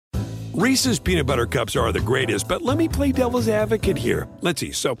Reese's Peanut Butter Cups are the greatest, but let me play devil's advocate here. Let's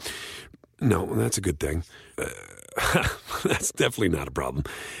see. So, no, that's a good thing. That's definitely not a problem.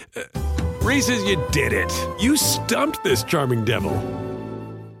 Reese's, you did it. You stumped this charming devil.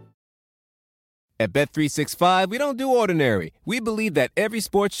 At Bet365, we don't do ordinary. We believe that every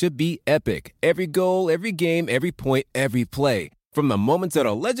sport should be epic. Every goal, every game, every point, every play. From the moments that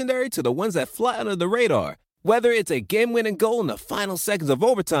are legendary to the ones that fly under the radar. Whether it's a game-winning goal in the final seconds of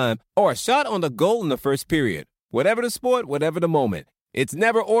overtime or a shot on the goal in the first period. Whatever the sport, whatever the moment. It's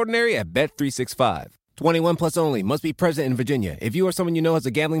never ordinary at Bet365. 21 plus only. Must be present in Virginia. If you or someone you know has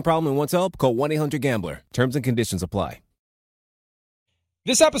a gambling problem and wants help, call 1-800-GAMBLER. Terms and conditions apply.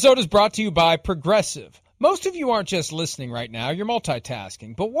 This episode is brought to you by Progressive. Most of you aren't just listening right now, you're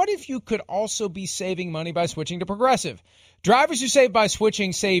multitasking. But what if you could also be saving money by switching to Progressive? Drivers who save by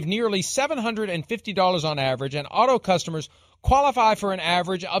switching save nearly $750 on average, and auto customers qualify for an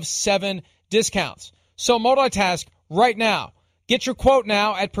average of 7 discounts. So multitask right now. Get your quote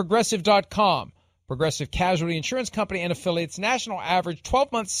now at Progressive.com. Progressive Casualty Insurance Company and affiliates. National average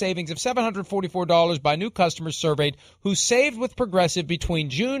 12-month savings of $744 by new customers surveyed who saved with Progressive between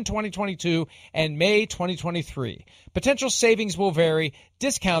June 2022 and May 2023. Potential savings will vary.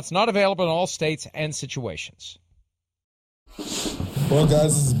 Discounts not available in all states and situations. Well,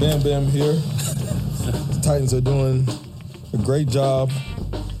 guys, this is Bam Bam here. The Titans are doing a great job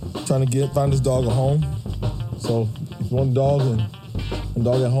trying to find this dog a home. So if you want a dog and a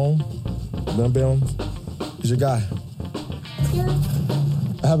dog at home, Bam Bam is your guy.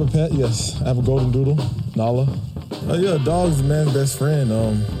 I have a pet, yes. I have a golden doodle, Nala. Yeah, a dog's a man's best friend.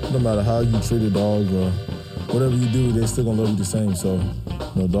 No matter how you treat a dog or whatever you do, they're still gonna love you the same. So,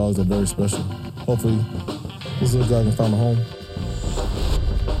 dogs are very special. Hopefully, this little guy can find a home.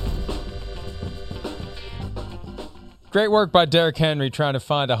 Great work by Derrick Henry trying to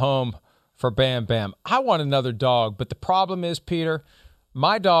find a home for Bam Bam. I want another dog, but the problem is, Peter,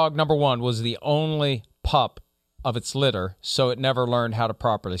 my dog, number one, was the only pup of its litter, so it never learned how to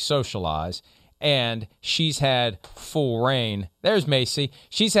properly socialize. And she's had full reign. There's Macy.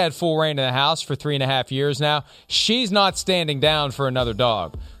 She's had full reign in the house for 3.5 years now. She's not standing down for another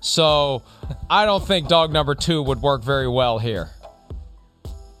dog. So I don't think dog number 2 would work very well here.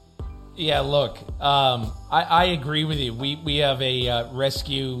 Yeah, look, I agree with you. We have a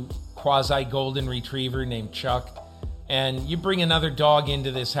rescue quasi-golden retriever named Chuck. And you bring another dog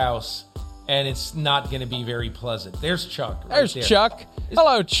into this house, and it's not going to be very pleasant. There's Chuck. There's Chuck.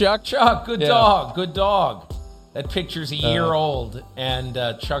 Hello, Chuck. Chuck, good dog. Good dog. That picture's a year old, and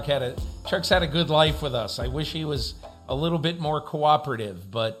Chuck's had a good life with us. I wish he was a little bit more cooperative,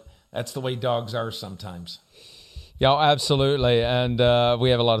 but that's the way dogs are sometimes. Yeah, absolutely. And we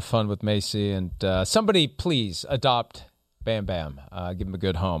have a lot of fun with Macy. And somebody, please adopt Bam Bam. Give him a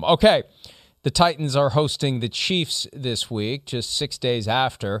good home. Okay. The Titans are hosting the Chiefs this week, just 6 days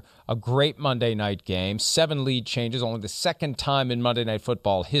after a great Monday night game. 7 lead changes, only the second time in Monday Night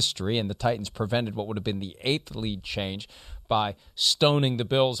Football history, and the Titans prevented what would have been the 8th lead change by stoning the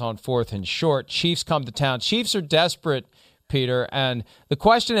Bills on 4th and short. Chiefs come to town. Chiefs are desperate, Peter, and the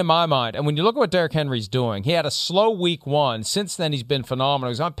question in my mind, and when you look at what Derrick Henry's doing, he had a slow week 1. Since then, he's been phenomenal.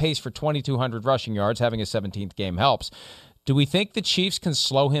 He's on pace for 2,200 rushing yards. Having a 17th game helps. Do we think the Chiefs can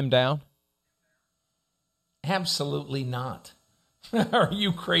slow him down? Absolutely not. Are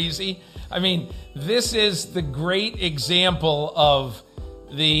you crazy? I mean, this is the great example of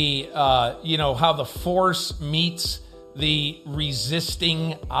the, how the force meets the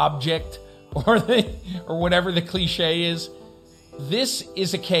resisting object or whatever the cliche is. This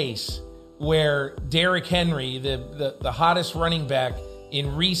is a case where Derrick Henry, the hottest running back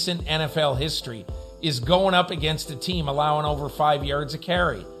in recent NFL history, is going up against a team allowing over 5 yards a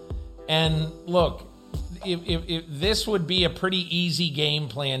carry. And look, if this would be a pretty easy game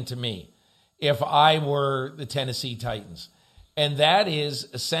plan to me if I were the Tennessee Titans. And that is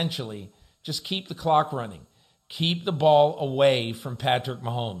essentially just keep the clock running. Keep the ball away from Patrick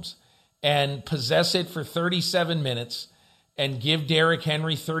Mahomes and possess it for 37 minutes and give Derrick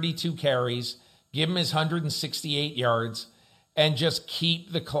Henry 32 carries, give him his 168 yards, and just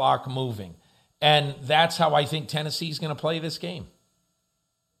keep the clock moving. And that's how I think Tennessee's going to play this game.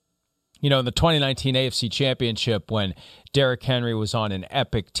 In the 2019 AFC Championship, when Derrick Henry was on an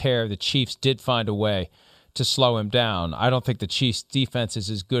epic tear, the Chiefs did find a way to slow him down. I don't think the Chiefs' defense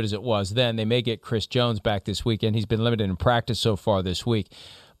is as good as it was then. They may get Chris Jones back this weekend. He's been limited in practice so far this week.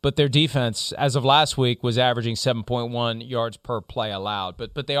 But their defense, as of last week, was averaging 7.1 yards per play allowed.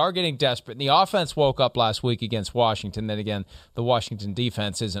 But they are getting desperate. And the offense woke up last week against Washington. Then again, the Washington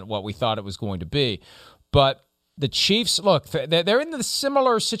defense isn't what we thought it was going to be. But The Chiefs, look, they're in the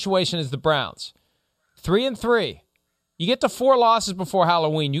similar situation as the Browns. 3-3. You get to 4 losses before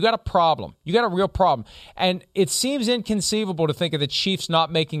Halloween. You got a problem. You got a real problem. And it seems inconceivable to think of the Chiefs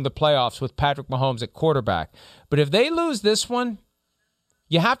not making the playoffs with Patrick Mahomes at quarterback. But if they lose this one,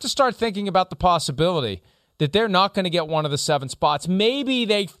 you have to start thinking about the possibility that they're not going to get one of the 7 spots. Maybe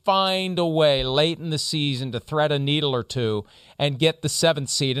they find a way late in the season to thread a needle or two and get the 7th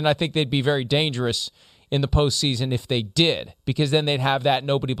seed. And I think they'd be very dangerous in the postseason if they did, because then they'd have that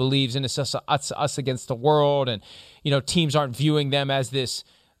nobody believes in, it's us against the world, and teams aren't viewing them as this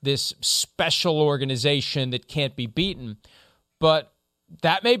special organization that can't be beaten. But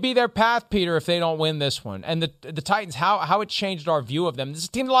that may be their path, Peter, if they don't win this one. And the Titans, how it changed our view of them. This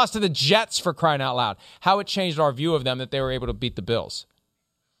team lost to the Jets, for crying out loud. How it changed our view of them that they were able to beat the Bills.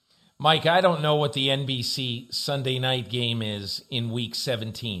 Mike, I don't know what the NBC Sunday night game is in Week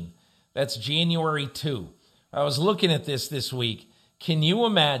 17. That's January 2. I was looking at this week. Can you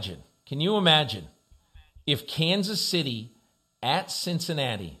imagine if Kansas City at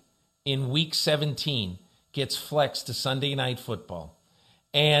Cincinnati in Week 17 gets flexed to Sunday Night Football,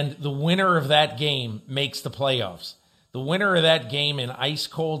 and the winner of that game makes the playoffs? The winner of that game in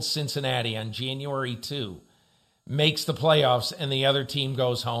ice-cold Cincinnati on January 2 makes the playoffs, and the other team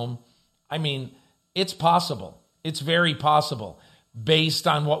goes home. I mean, it's possible. It's very possible. Based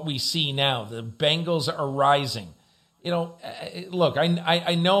on what we see now, the Bengals are rising. Look,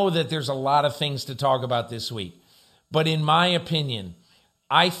 I know that there's a lot of things to talk about this week, but in my opinion,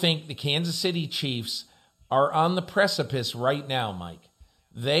 I think the Kansas City Chiefs are on the precipice right now, Mike.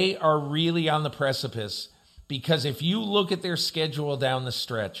 They are really on the precipice, because if you look at their schedule down the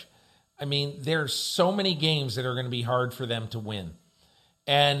stretch, I mean, there's so many games that are going to be hard for them to win.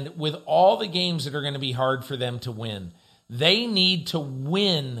 And with all the games that are going to be hard for them to win, they need to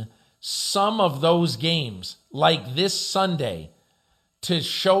win some of those games, like this Sunday, to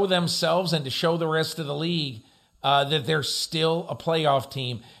show themselves and to show the rest of the league that they're still a playoff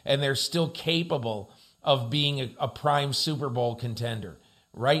team and they're still capable of being a prime Super Bowl contender.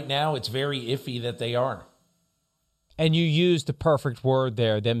 Right now, it's very iffy that they are. And you used the perfect word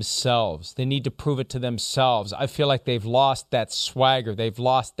there, themselves. They need to prove it to themselves. I feel like they've lost that swagger. They've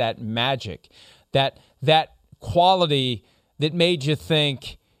lost that magic, that quality that made you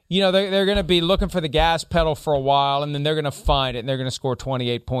think, they're going to be looking for the gas pedal for a while, and then they're going to find it, and they're going to score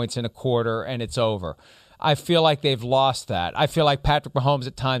 28 points in a quarter, and it's over. I feel like they've lost that. I feel like Patrick Mahomes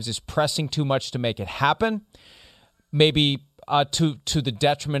at times is pressing too much to make it happen, maybe to the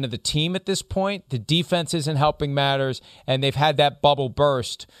detriment of the team at this point. The defense isn't helping matters, and they've had that bubble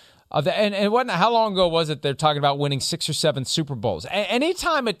burst. How long ago was it they're talking about winning 6 or 7 Super Bowls?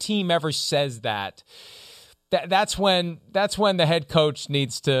 Anytime a team ever says that, that's when the head coach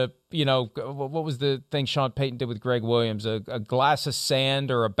needs to, what was the thing Sean Payton did with Greg Williams? A glass of sand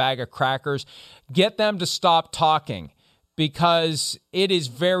or a bag of crackers. Get them to stop talking, because it is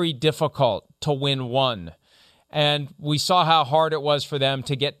very difficult to win one. And we saw how hard it was for them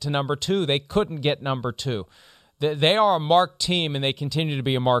to get to number 2. They couldn't get number 2. They are a marked team, and they continue to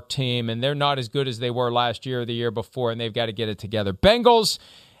be a marked team, and they're not as good as they were last year or the year before, and they've got to get it together. Bengals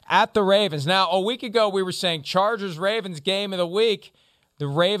at the Ravens. Now, a week ago, we were saying Chargers-Ravens game of the week. The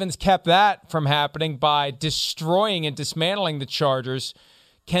Ravens kept that from happening by destroying and dismantling the Chargers.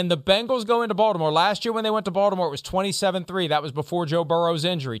 Can the Bengals go into Baltimore? Last year when they went to Baltimore, it was 27-3. That was before Joe Burrow's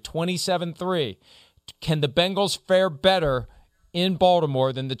injury, 27-3. Can the Bengals fare better in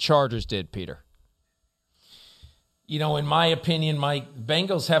Baltimore than the Chargers did, Peter? In my opinion, Mike,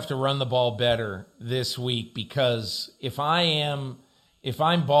 Bengals have to run the ball better this week, because if I'm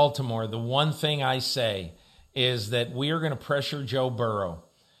Baltimore, the one thing I say is that we are going to pressure Joe Burrow,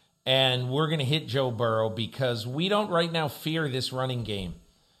 and we're going to hit Joe Burrow, because we don't right now fear this running game.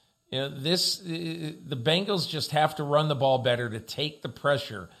 The Bengals just have to run the ball better to take the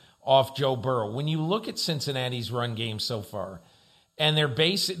pressure off Joe Burrow. When you look at Cincinnati's run game so far, and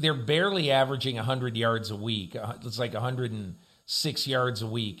they're barely averaging 100 yards a week. It's like 106 yards a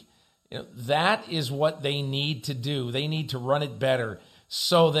week. That is what they need to do. They need to run it better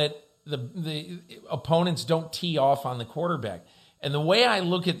so that the opponents don't tee off on the quarterback. And the way I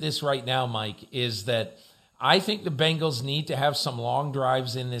look at this right now, Mike, is that I think the Bengals need to have some long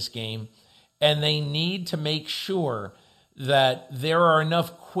drives in this game, and they need to make sure that there are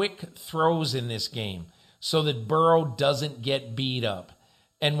enough quick throws in this game so that Burrow doesn't get beat up.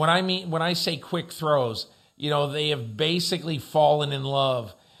 And when I say quick throws, they have basically fallen in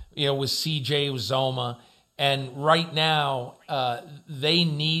love, with C.J. Uzomah. And right now, they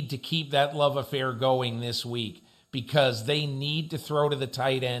need to keep that love affair going this week, because they need to throw to the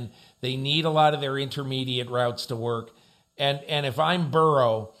tight end. They need a lot of their intermediate routes to work. And if I'm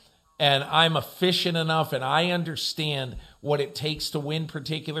Burrow and I'm efficient enough and I understand what it takes to win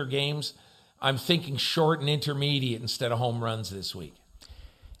particular games, I'm thinking short and intermediate instead of home runs this week.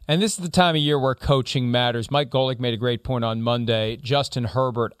 And this is the time of year where coaching matters. Mike Golick made a great point on Monday. Justin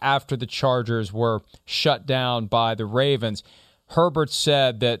Herbert, after the Chargers were shut down by the Ravens, Herbert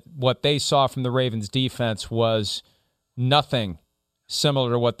said that what they saw from the Ravens defense was nothing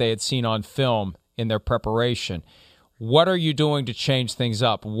similar to what they had seen on film in their preparation. What are you doing to change things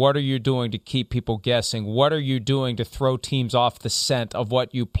up? What are you doing to keep people guessing? What are you doing to throw teams off the scent of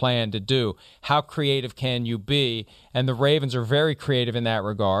what you plan to do? How creative can you be? And the Ravens are very creative in that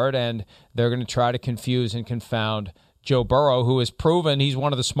regard, and they're going to try to confuse and confound Joe Burrow, who has proven he's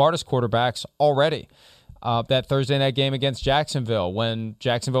one of the smartest quarterbacks already. That Thursday night game against Jacksonville, when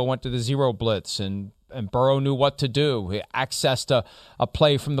Jacksonville went to the zero blitz and Burrow knew what to do. He accessed a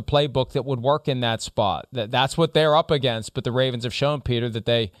play from the playbook that would work in that spot. That's what they're up against, but the Ravens have shown, Peter, that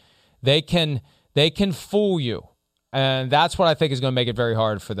they can fool you. And that's what I think is going to make it very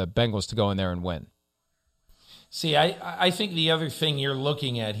hard for the Bengals to go in there and win. See, I think the other thing you're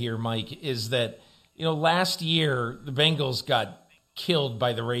looking at here, Mike, is that, last year the Bengals got killed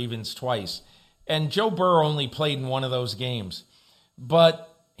by the Ravens twice. And Joe Burrow only played in one of those games. But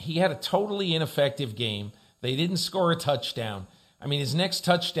he had a totally ineffective game. They didn't score a touchdown. I mean, his next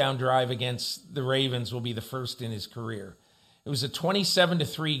touchdown drive against the Ravens will be the first in his career. It was a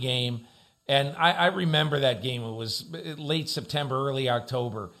 27-3 game, and I remember that game. It was late September, early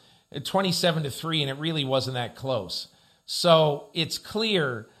October, 27-3, and it really wasn't that close. So it's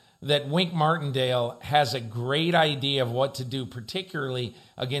clear that Wink Martindale has a great idea of what to do, particularly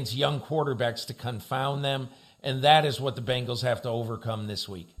against young quarterbacks, to confound them. And that is what the Bengals have to overcome this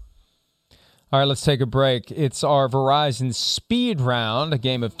week. All right, let's take a break. It's our Verizon Speed Round, a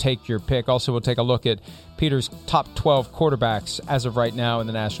game of take your pick. Also, we'll take a look at Peter's top 12 quarterbacks as of right now in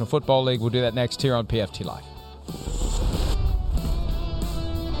the National Football League. We'll do that next here on PFT Live.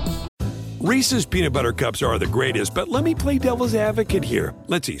 Reese's Peanut Butter Cups are the greatest, but let me play devil's advocate here.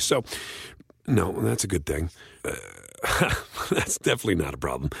 Let's see. So, no, that's a good thing. That's definitely not a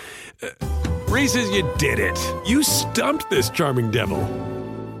problem. Reese's, you did it. You stumped this charming devil.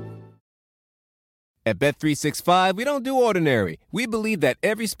 At Bet365, we don't do ordinary. We believe that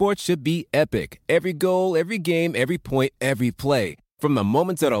every sport should be epic. Every goal, every game, every point, every play. From the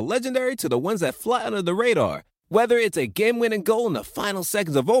moments that are legendary to the ones that fly under the radar. Whether it's a game-winning goal in the final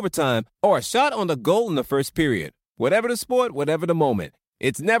seconds of overtime or a shot on the goal in the first period. Whatever the sport, whatever the moment.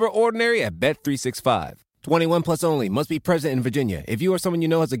 It's never ordinary at Bet365. 21 plus only. Must be present in Virginia. If you or someone you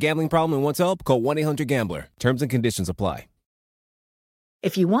know has a gambling problem and wants help, call 1-800-GAMBLER. Terms and conditions apply.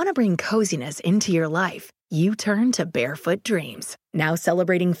 If you want to bring coziness into your life, you turn to Barefoot Dreams. Now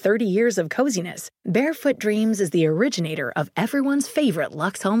celebrating 30 years of coziness, Barefoot Dreams is the originator of everyone's favorite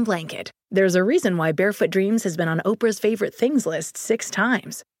Luxe Home blanket. There's a reason why Barefoot Dreams has been on Oprah's favorite things list 6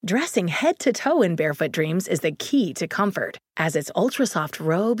 times. Dressing head to toe in Barefoot Dreams is the key to comfort, as its ultra-soft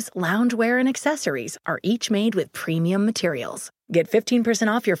robes, loungewear, and accessories are each made with premium materials. Get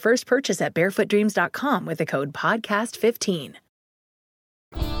 15% off your first purchase at barefootdreams.com with the code PODCAST15.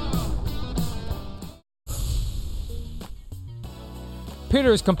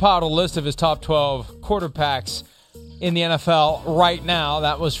 Peter has compiled a list of his top 12 quarterbacks in the NFL right now.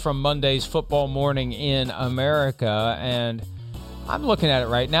 That was from Monday's Football Morning in America, and I'm looking at it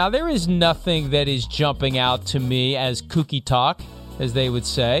right now. There is nothing that is jumping out to me as kooky talk, as they would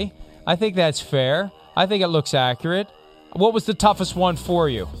say. I think that's fair. I think it looks accurate. What was the toughest one for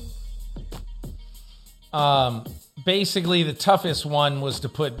you? Basically, the toughest one was to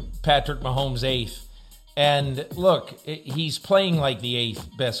put Patrick Mahomes 8th. And look, he's playing like the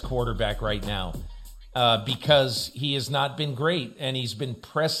 8th best quarterback right now because he has not been great, and he's been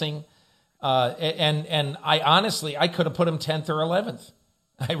pressing. And I could have put him 10th or 11th.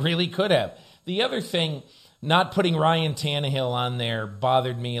 I really could have. The other thing, not putting Ryan Tannehill on there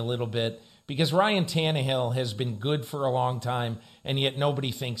bothered me a little bit because Ryan Tannehill has been good for a long time, and yet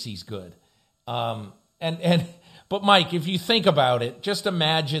nobody thinks he's good. But Mike, if you think about it, just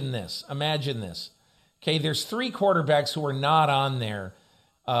imagine this. Okay, there's 3 quarterbacks who are not on there.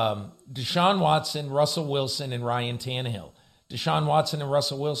 Deshaun Watson, Russell Wilson, and Ryan Tannehill. Deshaun Watson and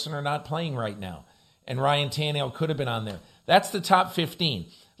Russell Wilson are not playing right now. And Ryan Tannehill could have been on there. That's the top 15.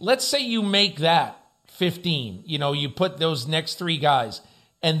 Let's say you make that 15. You put those next 3 guys.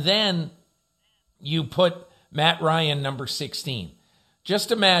 And then you put Matt Ryan, number 16.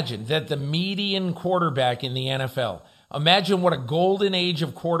 Just imagine that the median quarterback in the NFL, imagine what a golden age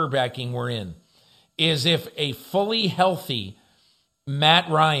of quarterbacking we're in, is if a fully healthy Matt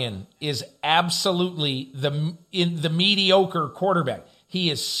Ryan is absolutely the mediocre quarterback. He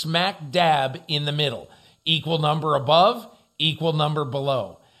is smack dab in the middle. Equal number above, equal number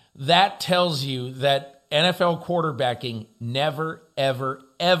below. That tells you that NFL quarterbacking never, ever,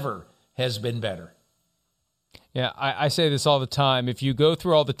 ever has been better. Yeah, I say this all the time. If you go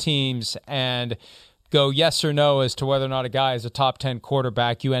through all the teams and go yes or no as to whether or not a guy is a top 10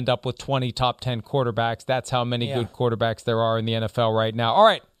 quarterback, you end up with 20 top 10 quarterbacks. That's how many good quarterbacks there are in the NFL right now. All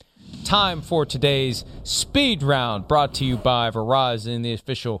right, time for today's speed round, brought to you by Verizon, the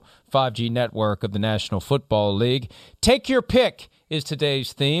official 5G network of the National Football League. Take your pick is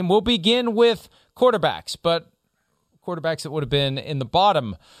today's theme. We'll begin with quarterbacks, but quarterbacks that would have been in the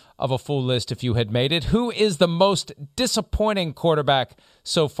bottom of a full list if you had made it. Who is the most disappointing quarterback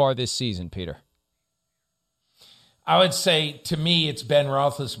so far this season, Peter? I would say, to me, it's Ben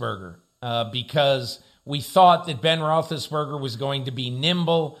Roethlisberger, because we thought that Ben Roethlisberger was going to be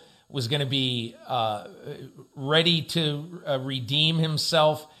nimble, was going to be ready to redeem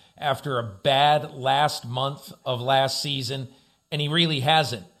himself after a bad last month of last season, and he really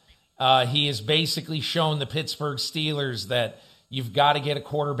hasn't. He has basically shown the Pittsburgh Steelers that you've got to get a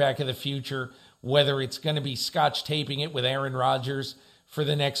quarterback of the future, whether it's going to be scotch taping it with Aaron Rodgers for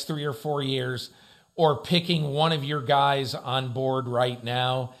the next 3 or 4 years, or picking one of your guys on board right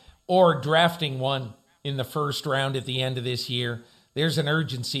now, or drafting one in the first round at the end of this year. There's an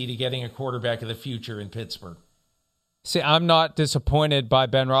urgency to getting a quarterback of the future in Pittsburgh. See, I'm not disappointed by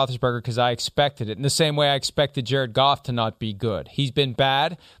Ben Roethlisberger because I expected it. In the same way I expected Jared Goff to not be good. He's been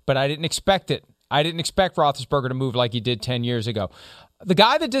bad, but I didn't expect it. I didn't expect Roethlisberger to move like he did 10 years ago. The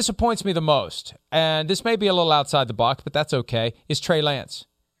guy that disappoints me the most, and this may be a little outside the box, but that's okay, is Trey Lance.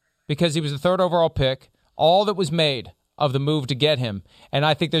 Because he was the third overall pick, all that was made of the move to get him. And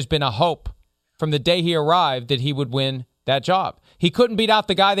I think there's been a hope from the day he arrived that he would win that job. He couldn't beat out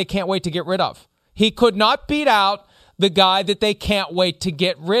the guy they can't wait to get rid of. He could not beat out the guy that they can't wait to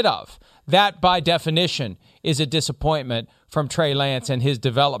get rid of. That, by definition, is a disappointment from Trey Lance and his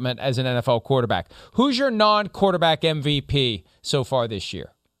development as an NFL quarterback. Who's your non-quarterback MVP so far this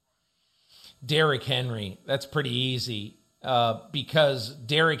year? Derrick Henry. That's pretty easy. Because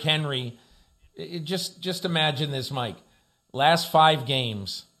Derrick Henry, just imagine this, Mike. Last 5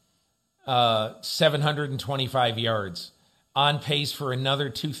 games, 725 yards, on pace for another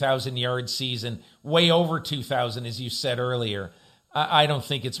 2,000-yard season, way over 2,000, as you said earlier. I don't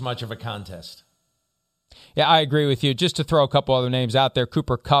think it's much of a contest. Yeah, I agree with you. Just to throw a couple other names out there,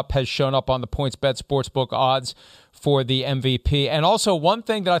 Cooper Kupp has shown up on the PointsBet Sportsbook odds for the MVP. And also, one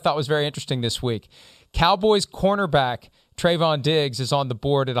thing that I thought was very interesting this week, Cowboys cornerback Trayvon Diggs is on the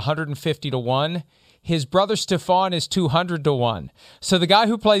board at 150-1. His brother Stephon is 200-1. So the guy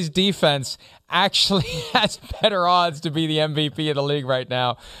who plays defense actually has better odds to be the MVP of the league right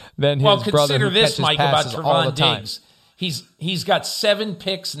now than his brother. Well, consider this, Mike, about Trayvon Diggs. He's got 7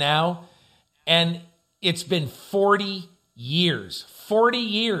 picks now, and it's been 40 years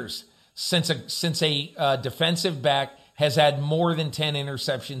since a defensive back has had more than 10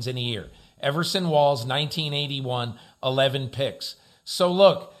 interceptions in a year. Everson Walls, 1981, 11 picks. So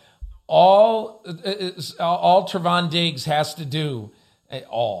look, all Trayvon Diggs has to do,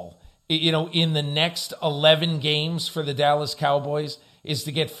 in the next 11 games for the Dallas Cowboys is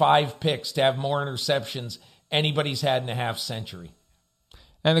to get 5 picks to have more interceptions anybody's had in a half century.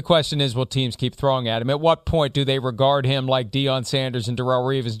 And the question is, will teams keep throwing at him? At what point do they regard him like Deion Sanders and Darrelle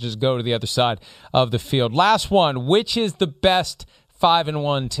Reeves and just go to the other side of the field? Last one, which is the best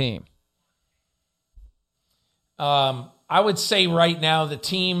 5-1 team? I would say right now the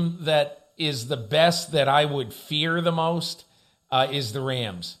team that is the best that I would fear the most is the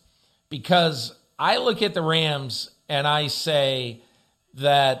Rams. Because I look at the Rams and I say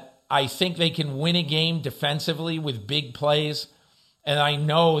that I think they can win a game defensively with big plays, and I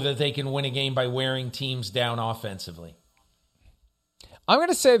know that they can win a game by wearing teams down offensively. I'm going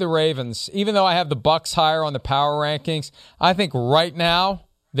to say the Ravens. Even though I have the Bucs higher on the power rankings, I think right now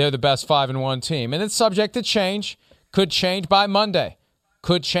they're the best 5-1 team. And it's subject to change. Could change by Monday.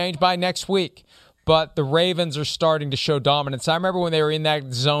 Could change by next week. But the Ravens are starting to show dominance. I remember when they were in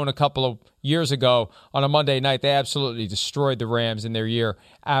that zone a couple of years ago on a Monday night, they absolutely destroyed the Rams in their year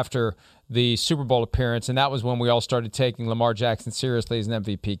after the Super Bowl appearance, and that was when we all started taking Lamar Jackson seriously as an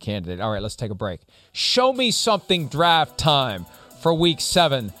MVP candidate. All right, let's take a break. Show me something draft time for Week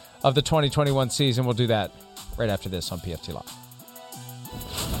 7 of the 2021 season. We'll do that right after this on PFT Live.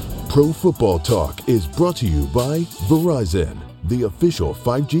 Pro Football Talk is brought to you by Verizon, the official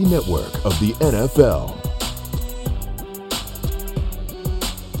 5G network of the NFL.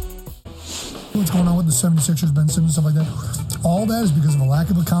 What's going on with the 76ers, Ben Simmons, stuff like that? All that is because of a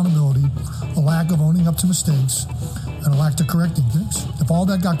lack of accountability, a lack of owning up to mistakes, and a lack of correcting things. If all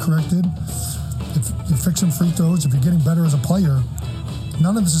that got corrected, if you're fixing free throws, if you're getting better as a player,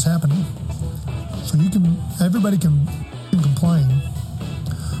 none of this is happening. So everybody can complain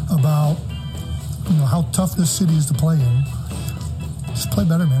about how tough this city is to play in. Just play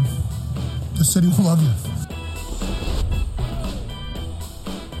better, man. The city will love you.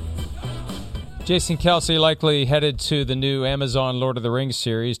 Jason Kelce likely headed to the new Amazon Lord of the Rings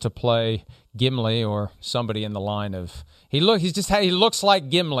series to play Gimli or somebody in the line of. He looks like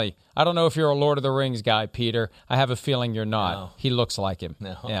Gimli. I don't know if you're a Lord of the Rings guy, Peter. I have a feeling you're not. No. He looks like him.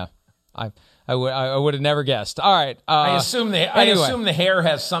 No. Yeah, I would have never guessed. All right. I assume the hair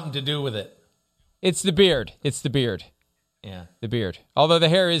has something to do with it. It's the beard. Yeah, the beard. Although the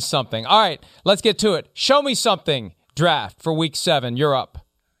hair is something. All right, let's get to it. Show me something. Draft for Week 7. You're up.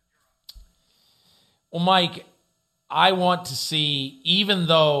 Well, Mike, I want to see, even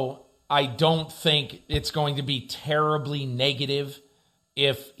though I don't think it's going to be terribly negative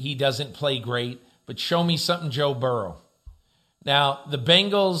if he doesn't play great, but show me something Joe Burrow. Now, the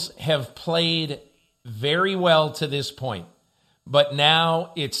Bengals have played very well to this point, but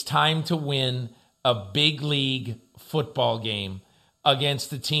now it's time to win a big league football game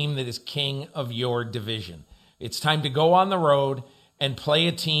against the team that is king of your division. It's time to go on the road and play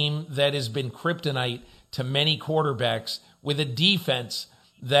a team that has been kryptonite to many quarterbacks with a defense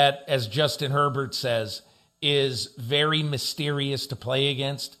that, as Justin Herbert says, is very mysterious to play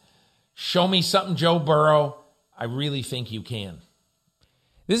against. Show me something, Joe Burrow. I really think you can.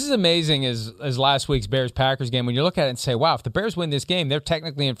 This is amazing as last week's Bears-Packers game. When you look at it and say, wow, if the Bears win this game, they're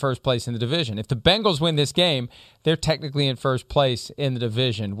technically in first place in the division. If the Bengals win this game, they're technically in first place in the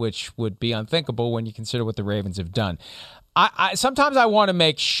division, which would be unthinkable when you consider what the Ravens have done. Sometimes I want to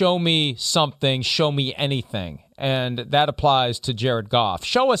make show me something, show me anything, and that applies to Jared Goff.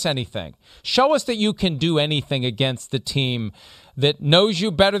 Show us anything. Show us that you can do anything against the team that knows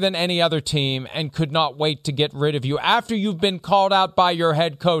you better than any other team and could not wait to get rid of you after you've been called out by your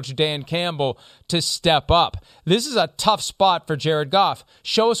head coach, Dan Campbell, to step up. This is a tough spot for Jared Goff.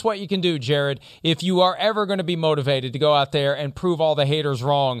 Show us what you can do, Jared. If you are ever going to be motivated to go out there and prove all the haters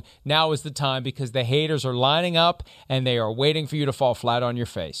wrong, now is the time, because the haters are lining up and they are waiting for you to fall flat on your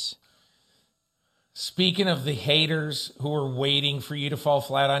face. Speaking of the haters who are waiting for you to fall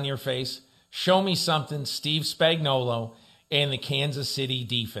flat on your face, show me something, Steve Spagnuolo and the Kansas City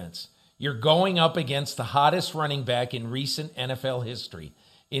defense. You're going up against the hottest running back in recent NFL history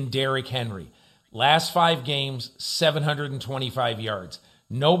in Derrick Henry. Last 5 games, 725 yards.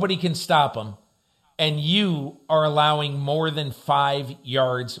 Nobody can stop him, and you are allowing more than 5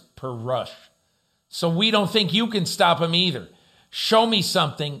 yards per rush. So we don't think you can stop him either. Show me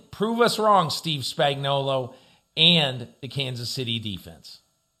something. Prove us wrong, Steve Spagnuolo and the Kansas City defense.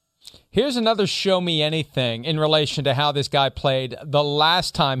 Here's another show me anything in relation to how this guy played the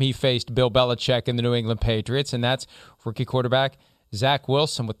last time he faced Bill Belichick and the New England Patriots, and that's rookie quarterback Zach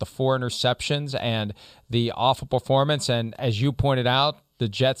Wilson with the 4 interceptions and the awful performance. And as you pointed out, the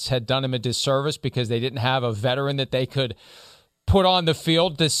Jets had done him a disservice because they didn't have a veteran that they could put on the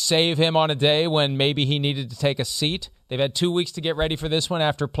field to save him on a day when maybe he needed to take a seat. They've had 2 weeks to get ready for this one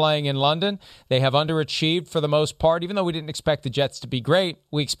after playing in London. They have underachieved for the most part. Even though we didn't expect the Jets to be great,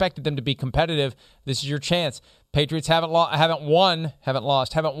 we expected them to be competitive. This is your chance. Patriots haven't won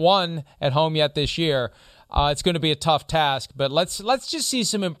at home yet this year. It's going to be a tough task, but let's just see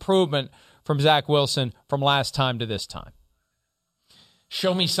some improvement from Zach Wilson from last time to this time.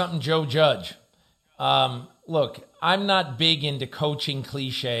 Show me something, Joe Judge. Look, I'm not big into coaching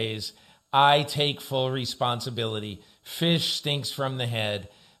cliches. I take full responsibility. Fish stinks from the head.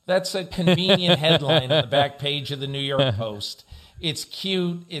 That's a convenient headline on the back page of the New York Post. It's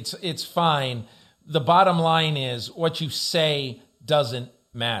cute. It's fine. The bottom line is what you say doesn't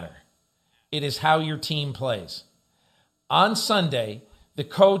matter. It is how your team plays. On Sunday, the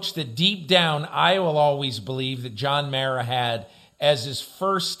coach that deep down I will always believe that John Mara had as his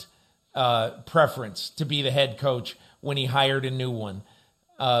first preference to be the head coach when he hired a new one.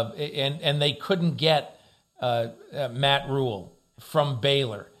 And they couldn't get Matt Rule from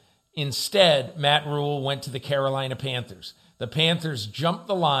Baylor. Instead, Matt Rule went to the Carolina Panthers. The Panthers jumped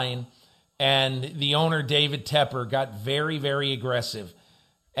the line, and the owner, David Tepper, got very, very aggressive.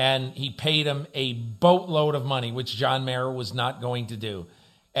 And he paid him a boatload of money, which John Mara was not going to do.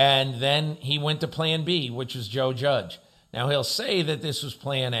 And then he went to plan B, which was Joe Judge. Now, he'll say that this was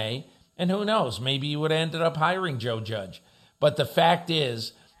plan A, and who knows, maybe he would have ended up hiring Joe Judge. But the fact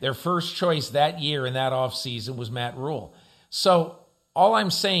is, their first choice that year in that offseason was Matt Rule. So all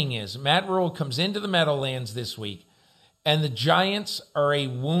I'm saying is Matt Rule comes into the Meadowlands this week, And the Giants are a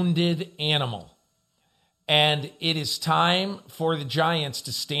wounded animal. And it is time for the Giants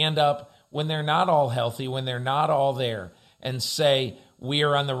to stand up when they're not all healthy, when they're not all there, and say, we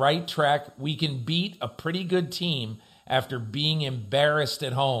are on the right track. We can beat a pretty good team after being embarrassed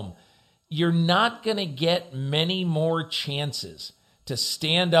at home. You're not going to get many more chances to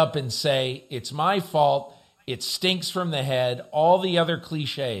stand up and say, it's my fault, it stinks from the head, all the other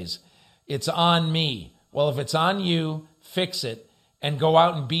cliches. It's on me. Well, if it's on you, fix it and go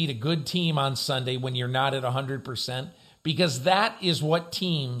out and beat a good team on Sunday when you're not at 100%, because that is what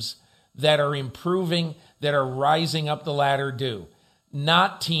teams that are improving, that are rising up the ladder do,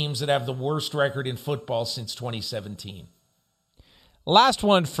 not teams that have the worst record in football since 2017. Last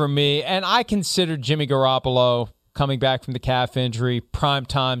one for me, and I consider Jimmy Garoppolo coming back from the calf injury,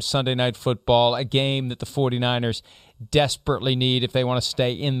 primetime Sunday Night Football, a game that the 49ers desperately need if they want to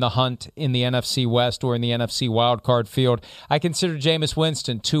stay in the hunt in the NFC West or in the NFC wildcard field. I consider Jameis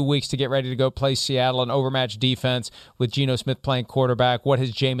Winston 2 weeks to get ready to go play Seattle, an overmatched defense with Geno Smith playing quarterback. What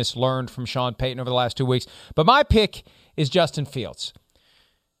has Jameis learned from Sean Payton over the last 2 weeks? But my pick is Justin Fields,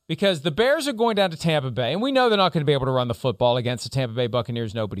 because the Bears are going down to Tampa Bay, and we know they're not going to be able to run the football against the Tampa Bay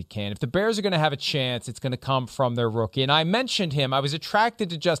Buccaneers. Nobody can. If the Bears are going to have a chance, it's going to come from their rookie. And I mentioned him. I was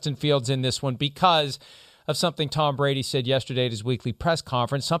attracted to Justin Fields in this one because of something Tom Brady said yesterday at his weekly press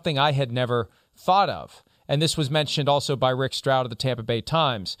conference, something I had never thought of. And this was mentioned also by Rick Stroud of the Tampa Bay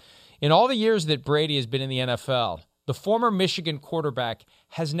Times. In all the years that Brady has been in the NFL, the former Michigan quarterback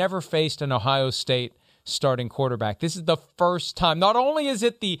has never faced an Ohio State starting quarterback. This is the first time. Not only is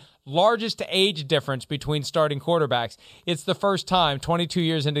it the largest age difference between starting quarterbacks, it's the first time, 22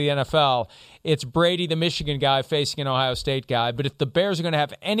 years into the NFL, it's Brady, the Michigan guy, facing an Ohio State guy. But if the Bears are going to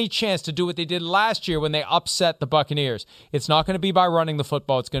have any chance to do what they did last year when they upset the Buccaneers, it's not going to be by running the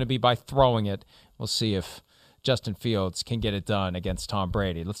football. It's going to be by throwing it. We'll see if Justin Fields can get it done against Tom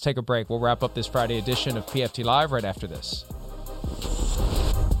Brady. Let's take a break. We'll wrap up this Friday edition of PFT Live right after this.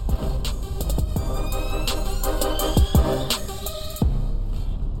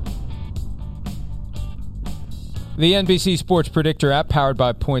 The NBC Sports Predictor app, powered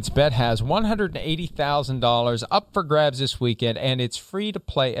by PointsBet, has $180,000 up for grabs this weekend, and it's free to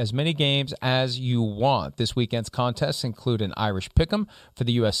play as many games as you want. This weekend's contests include an Irish Pick'em for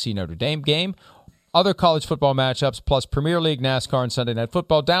the USC Notre Dame game, other college football matchups, plus Premier League, NASCAR, and Sunday Night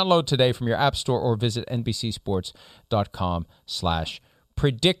Football. Download today from your app store or visit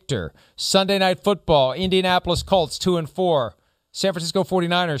NBCSports.com/predictor. Sunday Night Football, Indianapolis Colts 2-4. San Francisco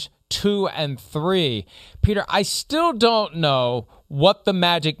 49ers 2-3. Peter, I still don't know what the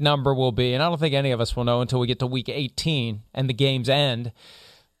magic number will be, and I don't think any of us will know until we get to week 18 and the games end,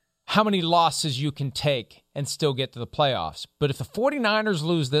 how many losses you can take and still get to the playoffs. But if the 49ers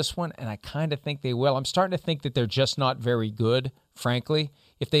lose this one, and I kind of think they will, I'm starting to think that they're just not very good, frankly.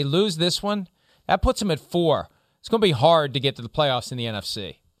 If they lose this one, that puts them at 4. It's going to be hard to get to the playoffs in the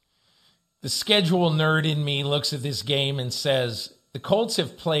NFC. The schedule nerd in me looks at this game and says, the Colts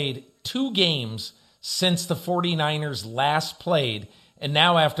have played 2 games since the 49ers last played and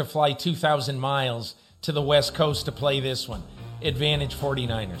now have to fly 2,000 miles to the West Coast to play this one. Advantage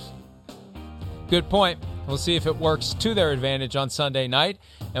 49ers. Good point. We'll see if it works to their advantage on Sunday night,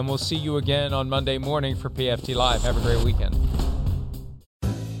 and we'll see you again on Monday morning for PFT Live. Have a great weekend.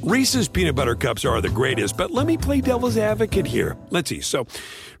 Reese's Peanut Butter Cups are the greatest, but let me play devil's advocate here. Let's see. So,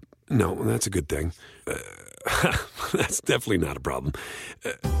 no, that's a good thing. That's definitely not a problem.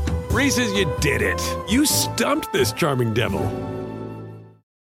 Reese's, you did it. You stumped this charming devil.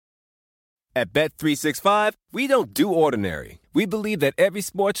 At Bet365, we don't do ordinary. We believe that every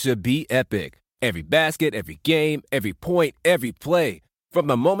sport should be epic. Every basket, every game, every point, every play. From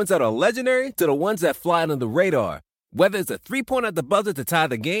the moments that are legendary to the ones that fly under the radar. Whether it's a three-pointer at the buzzer to tie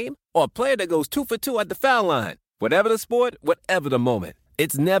the game or a player that goes 2 for 2 at the foul line. Whatever the sport, whatever the moment.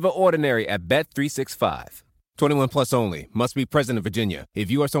 It's never ordinary at Bet365. 21 plus only. Must be present in Virginia.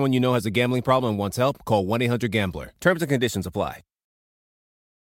 If you or someone you know has a gambling problem and wants help, call 1-800-GAMBLER. Terms and conditions apply.